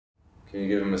Can you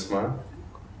give him a smile?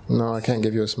 No, I can't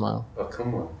give you a smile. Oh,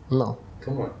 come on. No.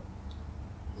 Come on.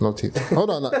 No teeth. Hold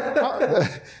on.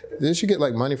 Did you get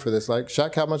like money for this? Like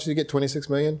Shaq, how much did you get? 26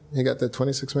 million? He got the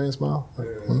 26 million smile?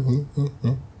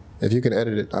 If you can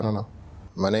edit it, I don't know.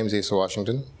 My name is Asa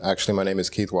Washington. Actually, my name is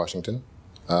Keith Washington.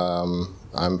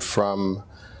 I'm from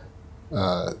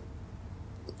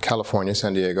California,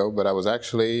 San Diego, but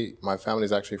my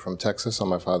family's actually from Texas on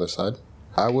my father's side.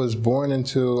 I was born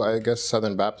into, I guess,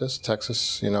 Southern Baptist,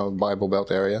 Texas, Bible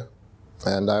Belt area.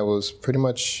 And I was pretty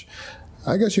much,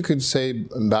 I guess you could say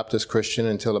Baptist Christian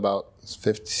until about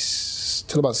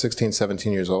 16,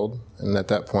 17 years old. And at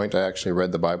that point, I actually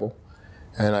read the Bible.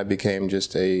 And I became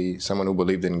just someone who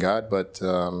believed in God, but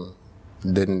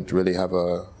didn't really have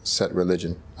a set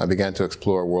religion. I began to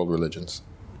explore world religions.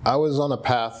 I was on a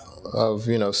path of,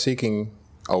 seeking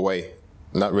a way,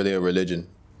 not really a religion.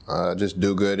 Just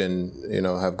do good and,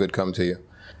 have good come to you.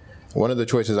 One of the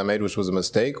choices I made, which was a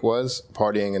mistake, was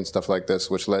partying and stuff like this,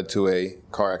 which led to a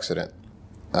car accident.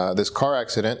 This car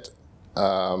accident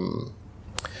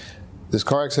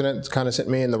kind of sent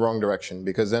me in the wrong direction,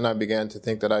 because then I began to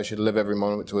think that I should live every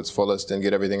moment to its fullest and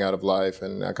get everything out of life,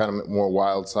 and I kind of more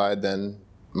wild side than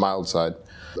mild side.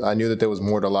 I knew that there was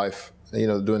more to life.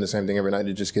 Doing the same thing every night,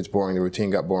 it just gets boring. The routine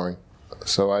got boring.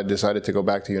 So I decided to go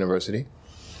back to university.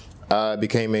 I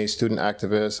became a student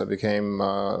activist. I became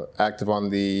active on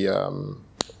the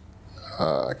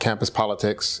campus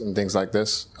politics and things like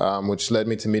this, which led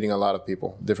me to meeting a lot of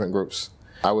people, different groups.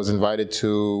 I was invited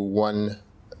to one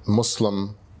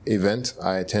Muslim event.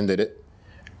 I attended it.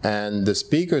 And the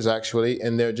speakers actually,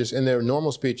 in their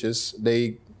normal speeches,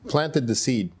 they planted the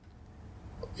seed,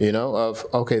 of,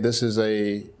 okay, this is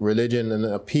a religion and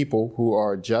a people who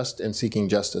are just and seeking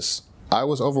justice. I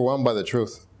was overwhelmed by the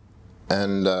truth.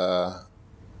 And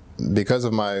because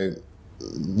of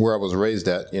where I was raised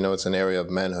at, it's an area of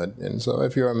manhood. And so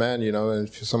if you're a man,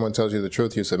 if someone tells you the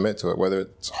truth, you submit to it. Whether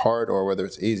it's hard or whether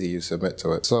it's easy, you submit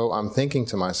to it. So I'm thinking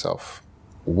to myself,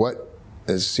 what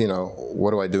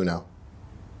do I do now?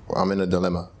 I'm in a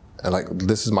dilemma. And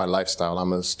this is my lifestyle.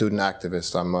 I'm a student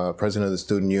activist. I'm a president of the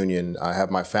student union. I have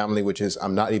my family, which is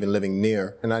I'm not even living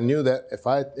near. And I knew that if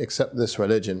I accept this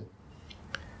religion,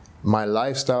 my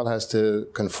lifestyle has to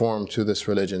conform to this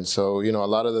religion. So, a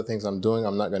lot of the things I'm doing,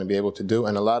 I'm not going to be able to do.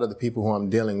 And a lot of the people who I'm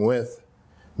dealing with,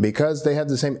 because they have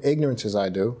the same ignorance as I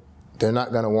do, they're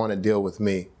not going to want to deal with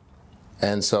me.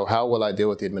 And so how will I deal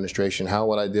with the administration? How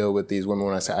will I deal with these women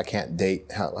when I say I can't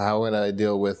date? How will I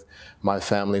deal with my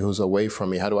family who's away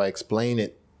from me? How do I explain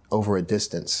it over a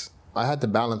distance? I had to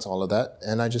balance all of that.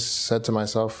 And I just said to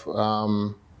myself,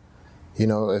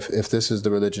 if this is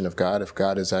the religion of God, if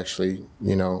God has actually,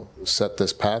 set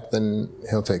this path, then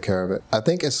he'll take care of it. I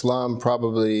think Islam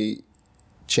probably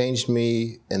changed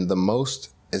me in the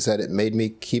most is that it made me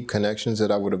keep connections that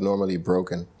I would have normally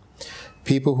broken.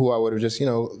 People who I would have just,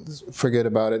 forget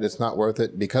about it, it's not worth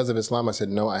it. Because of Islam, I said,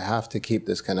 no, I have to keep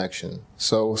this connection.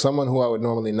 So someone who I would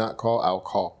normally not call, I'll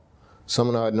call.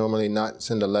 Someone I would normally not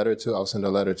send a letter to, I'll send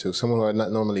a letter to. Someone who I would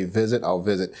not normally visit, I'll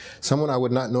visit. Someone I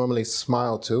would not normally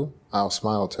smile to, I'll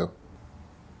smile to.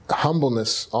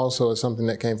 Humbleness also is something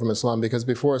that came from Islam, because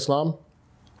before Islam,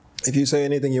 if you say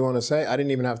anything you want to say, I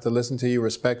didn't even have to listen to you,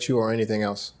 respect you, or anything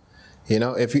else.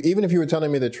 Even if you were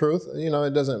telling me the truth,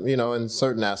 it doesn't, in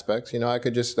certain aspects, I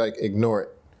could just ignore it.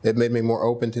 It made me more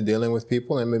open to dealing with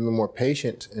people, and made me more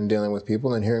patient in dealing with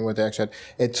people and hearing what they actually had.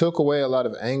 It took away a lot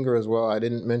of anger as well. I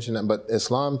didn't mention that, but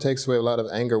Islam takes away a lot of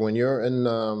anger. When you're in,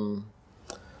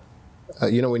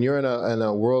 when you're in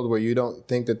a world where you don't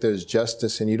think that there's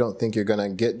justice and you don't think you're going to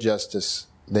get justice,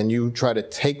 then you try to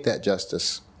take that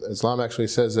justice. Islam actually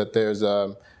says that there's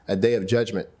a day of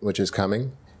judgment which is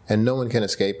coming, and no one can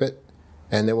escape it.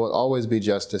 And there will always be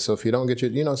justice. So if you don't get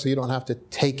your, so you don't have to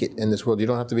take it in this world. You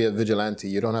don't have to be a vigilante.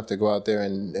 You don't have to go out there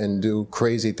and do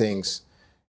crazy things.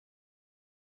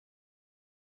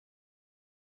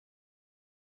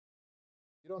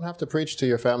 You don't have to preach to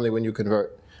your family when you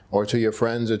convert, or to your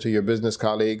friends, or to your business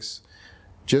colleagues.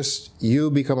 Just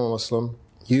you become a Muslim.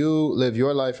 You live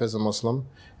your life as a Muslim.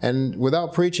 And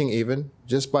without preaching even,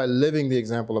 just by living the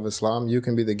example of Islam, you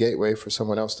can be the gateway for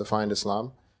someone else to find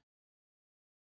Islam.